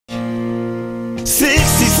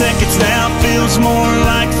60 seconds now feels more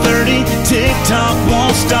like 30. TikTok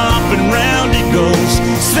won't stop and round it goes.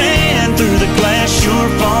 Sand through the glass sure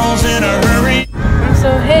falls in a hurry. So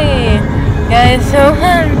hey guys, so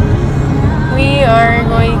we are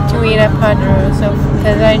going to eat at Padro, so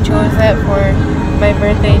because I chose that for my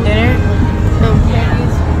birthday dinner.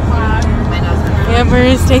 Amber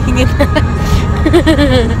is taking it.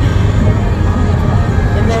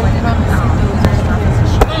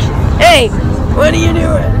 Hey, what are you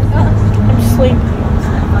doing? I'm sleeping.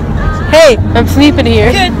 Hey, I'm sleeping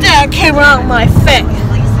here. Get that camera out of my face.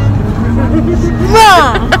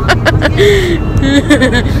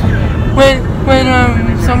 when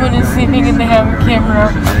someone is sleeping and they have a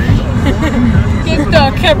camera. Get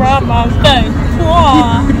that camera out of my face.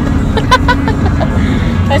 Whoa.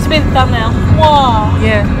 That should be the thumbnail. Whoa.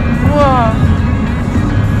 Yeah. Whoa.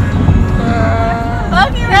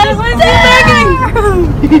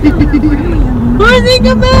 Where's he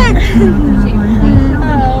come back?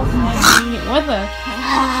 What the?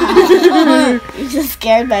 You just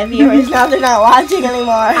scared my viewers. Now they're not watching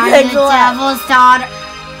anymore. I'm the devil's daughter.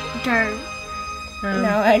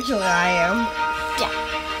 No, actually I am.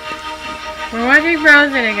 We're watching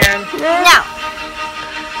Frozen again. No.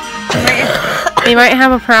 They might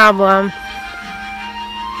have a problem.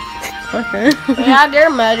 Okay. Yeah, their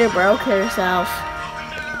mother broke herself.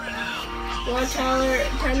 You want to tell her?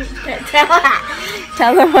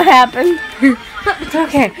 Tell her what happened. It's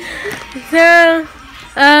okay. So,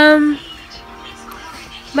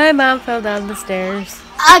 my mom fell down the stairs.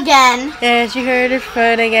 Again. And she hurt her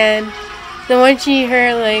foot again. The one she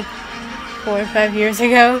hurt like 4 or 5 years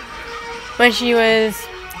ago when she was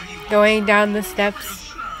going down the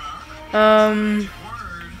steps to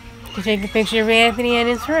take a picture of Anthony and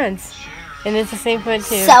his friends. And it's the same foot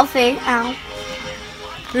too. Selfie. Ow.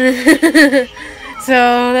 So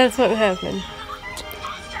that's what happened.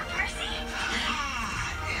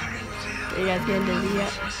 Are you guys getting dizzy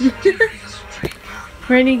yet?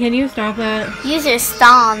 Brittany, can you stop that? Use your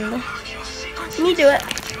stand. Can you do it?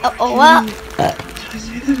 Oh, well.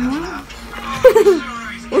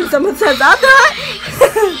 When someone says I'll do it.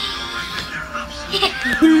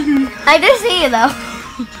 I did see you though.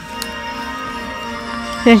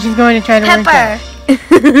 Then she's going to try to work Pepper.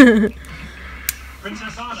 it.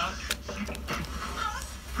 Princess Anna.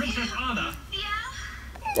 Princess Anna.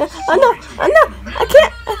 Oh no! I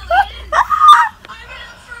can't!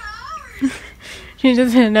 She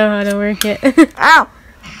doesn't know how to work it. Ow!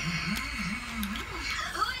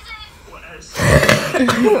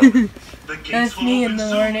 That's me in the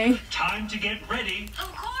morning. Time to get ready.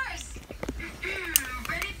 Of course.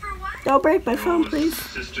 Ready for what? Don't break my phone, please.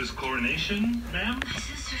 Sister's coronation, ma'am.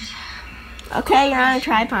 Okay, you're on a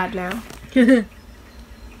tripod now. Coronation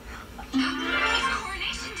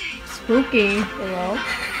day. Spooky. Hello?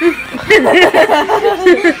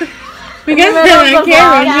 We got that on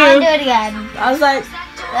Yeah, camera do too. it again. I was like,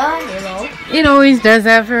 Hello? It always does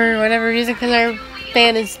that for whatever reason because our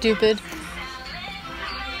fan is stupid.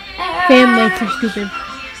 Fan lights are stupid.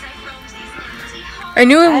 I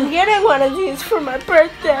knew I'm it. getting one of these for my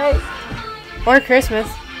birthday. Or Christmas.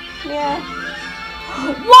 Yeah.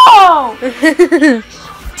 Whoa!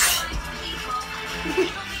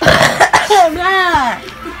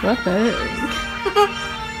 What the?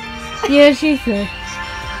 Yeah, she's sick.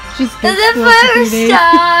 She's sick. The for a few first days.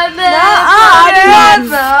 time Get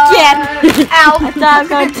Ow. I thought I'm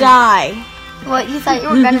gonna die. What, you thought you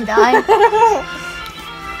were gonna die?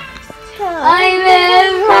 I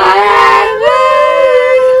live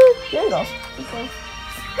forever. Jingles.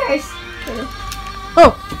 Curse.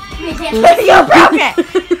 Oh! You broke it!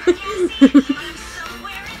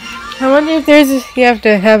 I wonder if there's you have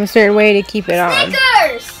to have a certain way to keep it on.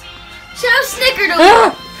 Snickers! Show Snickerdoodle!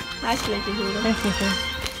 Ah! I snickerdoodle.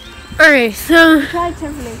 Alright, so Try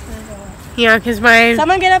Tiffany. yeah, because my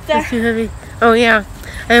Someone get up there. is too heavy. Oh yeah,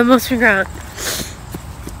 I almost forgot.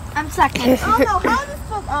 I'm second. Oh no, how does this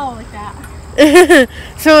oh, like that.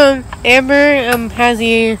 So Amber has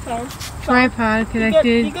a Phone. tripod You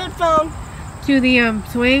connected good phone. to the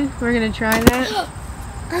swing. We're gonna try that.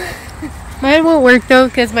 Mine won't work though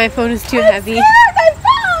because my phone is too heavy. My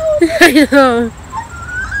phone! I know.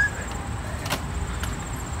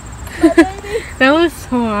 That was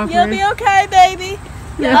so awkward. You'll be okay, baby.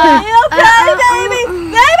 You'll Yeah. be okay, baby.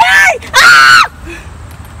 Baby! Ah!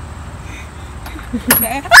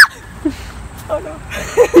 Okay. Oh no.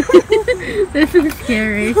 This is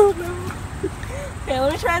scary. Oh no. Okay,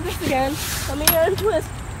 let me try this again. Let me untwist.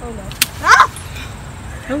 Oh no. Ah!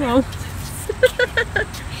 Hello.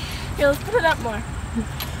 Here, let's put it up more.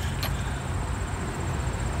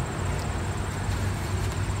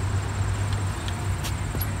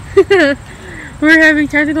 We're having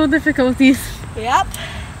technical difficulties. Yep.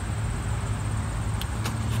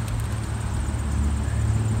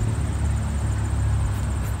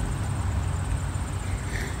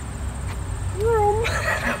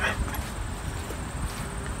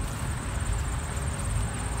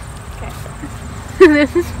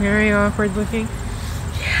 This is very awkward looking.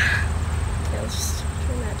 Yeah, let's just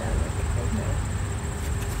turn that down right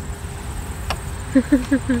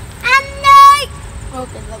there.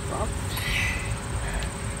 Okay, that's all.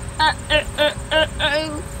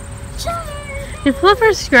 Did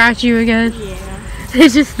Fluffer scratch you again? Yeah. I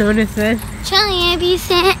just noticed it. Charlie, be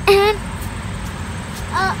sitting.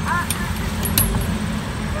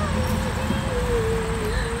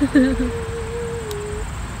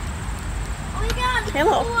 Oh my God!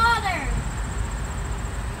 Hello. Water.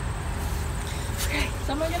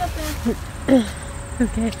 Someone get up there.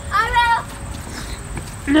 Okay. I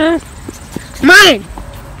No. Mine! will.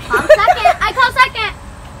 I'm second. I call second.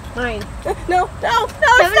 Mine. No,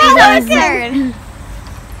 Somebody's stop. on third.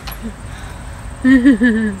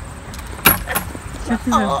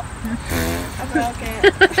 Oh. I broke it.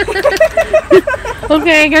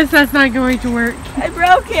 Okay, I guess that's not going to work. I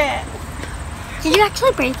broke it. Did you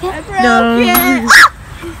actually break it? I broke No.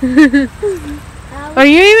 it. Are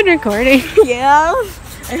you even recording? Yeah.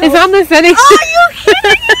 It's on the settings. Oh, you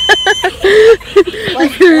kidding?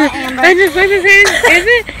 What, Amber? I just like to say,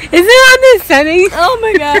 is it on the settings? Oh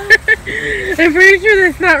my God. I'm pretty sure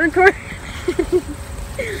that's not recorded.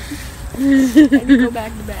 I need to go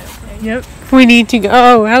back to bed, okay? Yep. We need to go.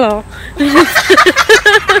 Oh, hello.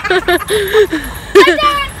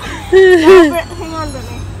 Hang on,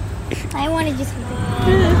 Brittany. I wanted you something.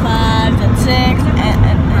 5 and 6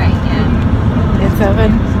 and right, yeah. And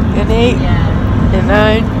 7 and 8 Yeah. and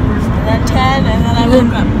 9. And then 10 and then I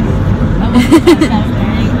woke up. I woke up at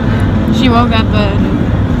 7:30. She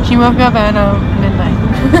woke up at midnight.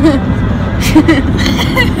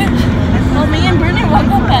 Well, me and Brittany woke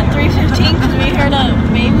up at 3:15 because we heard a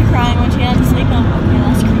baby crying when she had to sleep. I'm like, okay,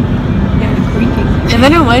 that's creepy. And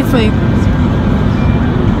then the lights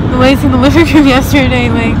in the living room yesterday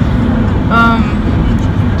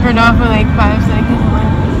turned off for 5 seconds. I'm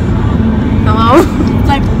like, hello? It's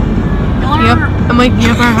like, Yep. I'm like,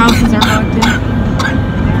 yep, our houses are locked in.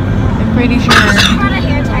 I'm pretty sure. I got a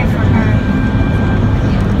hair tie for her.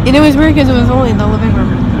 And it was weird because it was only in the living room.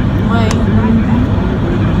 Like,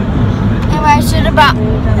 Anyway, I should have bought.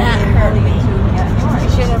 that hurt me.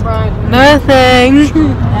 should have brought nothing.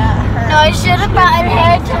 That hurt. No, I should have bought a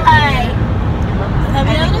hair tie. Have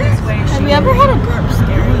you ever had a burp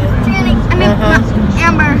scare you?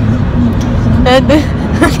 Amber. And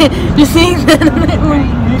okay, you see that?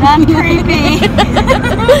 That's creepy.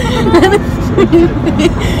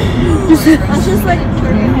 That's just like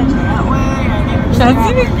turn your head that way. And I never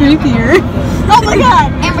That's even creepier. Oh my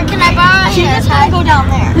God! Amber, can I borrow a She hair just tie? gotta go down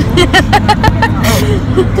there.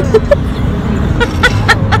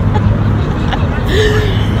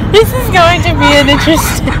 This is going to be an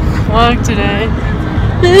interesting vlog today.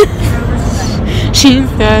 She's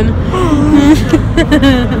done.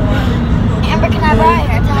 Amber, can I borrow a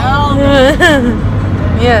hair tie?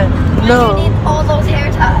 Yeah. You No. need all those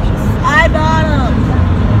hair ties. I bought them.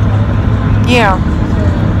 Yeah.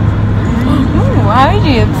 Ooh, hi,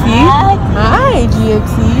 GMC. Hi,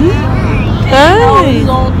 GMC. Oh, Hi. he's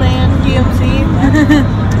old man GMC.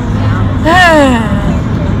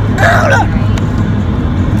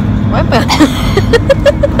 What the?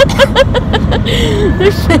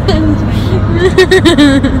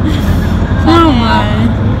 Oh my.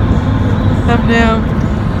 Up now.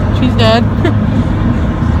 She's dead.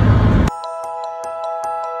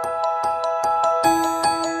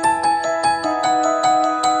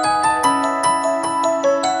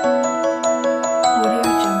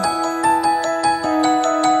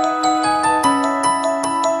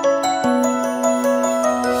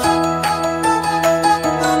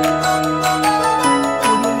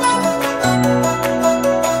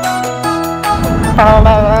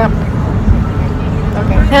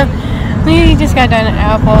 Okay, so we just got done at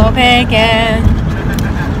Apple Pig and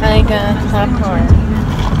like popcorn.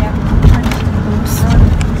 Oops.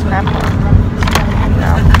 Popcorn.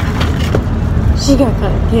 No. She got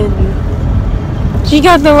cotton candy. She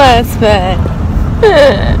got the last bag.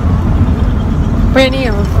 Brittany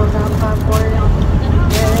also got popcorn.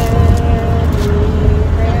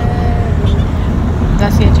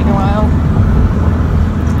 That's gonna take a while.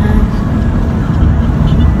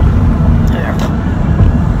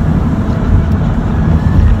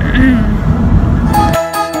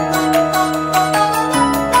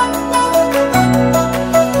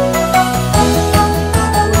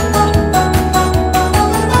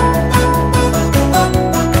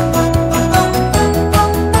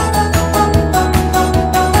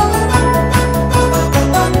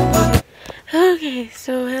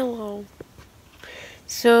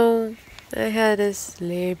 I had a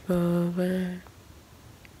sleepover.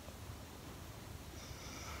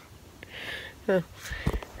 Oh.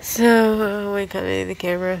 So, wait, coming in the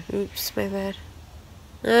camera. Oops, my bad.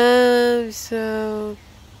 So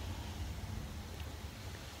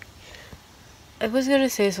I was gonna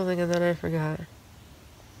say something and then I forgot.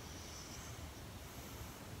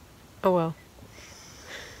 Oh well.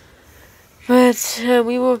 But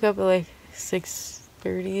we woke up at like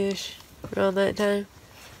 6:30ish, around that time,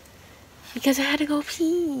 because I had to go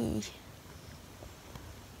pee.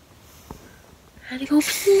 I had to go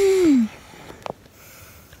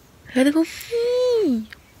pee.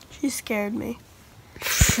 She scared me.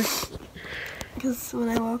 Because when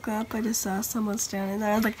I woke up, I just saw someone standing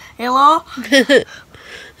there. I was like, hello?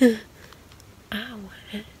 Ow,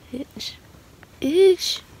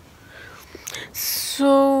 itch.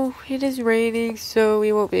 So, it is raining, so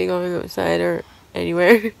we won't be going outside or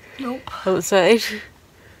anywhere. Nope. Outside.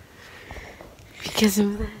 Because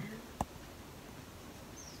of that.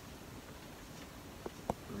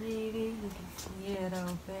 Raining, you can see it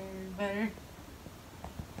out there better.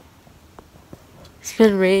 It's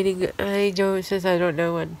been raining, since I don't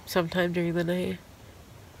know when, sometime during the night.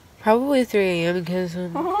 Probably 3 a.m. because,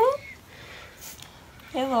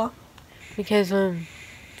 Hello. Because,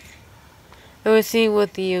 I was seeing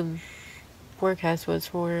what the, forecast was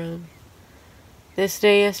for, this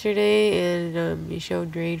day yesterday, and, it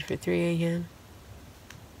showed rain for 3 a.m.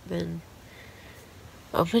 Then,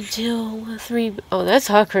 up until 3, oh,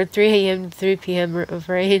 that's awkward, 3 a.m. to 3 p.m. of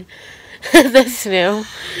rain. That's new.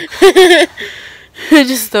 I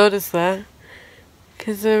just noticed that.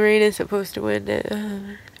 Because the rain is supposed to end at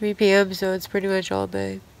 3 p.m., so it's pretty much all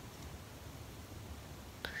day.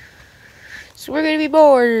 So we're gonna be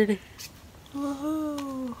bored.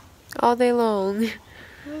 Woohoo. All day long.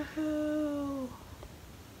 Woohoo.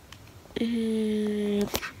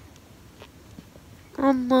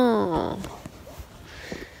 Oh no.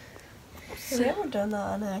 Have you ever done that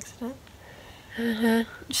on accident? Uh-huh.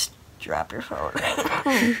 Just drop your phone.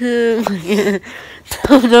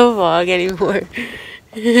 No vlog anymore.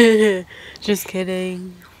 Just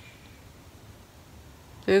kidding.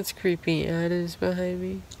 It's creepy. Anna's behind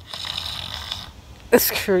me.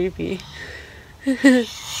 That's creepy.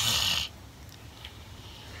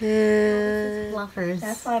 Fluffers.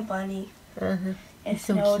 That's my bunny. Uh-huh. It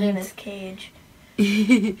so snowed in cute. his cage.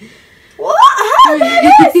 What?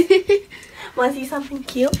 Want to see something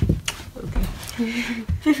cute? Okay.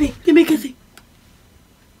 Fifi, give me a kissy.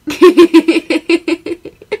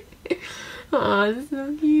 Aw, that's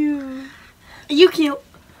so cute. Are you cute?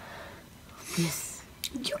 Yes.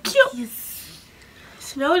 You cute? Yes.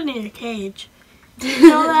 Snowed in your cage. You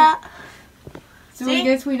know that? So See? I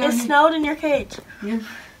guess we don't. It snowed in your cage. Yeah.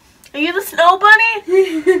 Are you the snow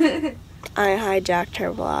bunny? I hijacked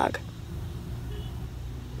her vlog.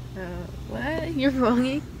 What? You're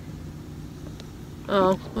vlogging?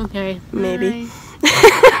 Oh, okay. Maybe.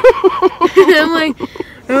 I'm like,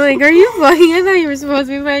 are you vlogging? I thought you were supposed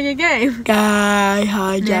to be playing a game. I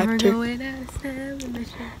Never hijacked her. going outside with the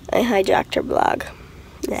show. I hijacked her vlog.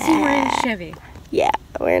 See, we're in a Chevy. Yeah,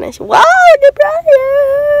 we're in a Chevy. Wow, the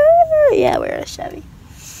brother! Yeah, we're in a Chevy.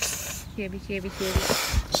 Chevy. Chevy!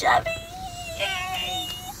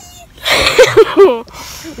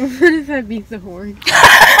 What if I beat the horn?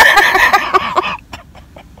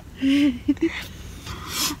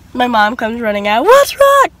 My mom comes running out. What's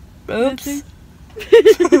wrong? Oops.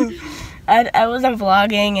 I wasn't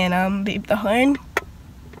vlogging and beep the horn.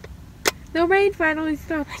 The rain finally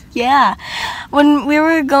stopped. Yeah, when we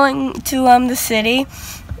were going to the city.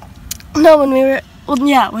 No, when we were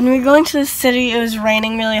going to the city, it was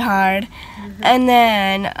raining really hard. Mm-hmm. And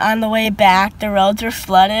then on the way back, the roads were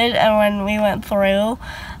flooded. And when we went through,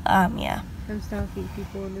 yeah. I'm stalking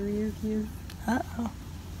people on the rear view. Uh-oh.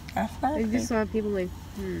 That's not I good. just saw people like,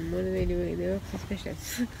 what are they doing? They look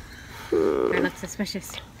suspicious. I look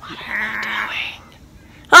suspicious. What are they doing?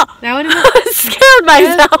 Oh! That would have I scared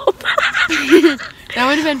myself. That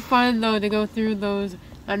would have been fun though to go through those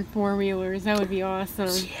on 4-wheelers. That would be awesome.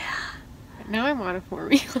 Yeah. Now I want a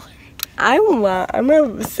 4-wheeler. I'm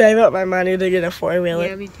gonna save up my money to get a 4-wheeler.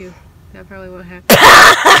 Yeah, me too. That probably won't happen.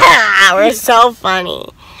 We're so funny.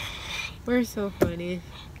 We're so funny.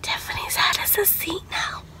 Tiffany's had us a seat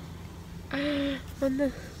now. On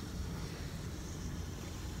the...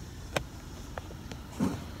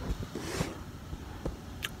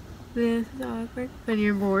 This is awkward when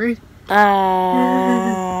you're bored. Oh,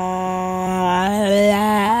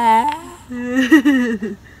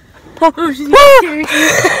 she's getting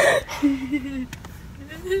scared.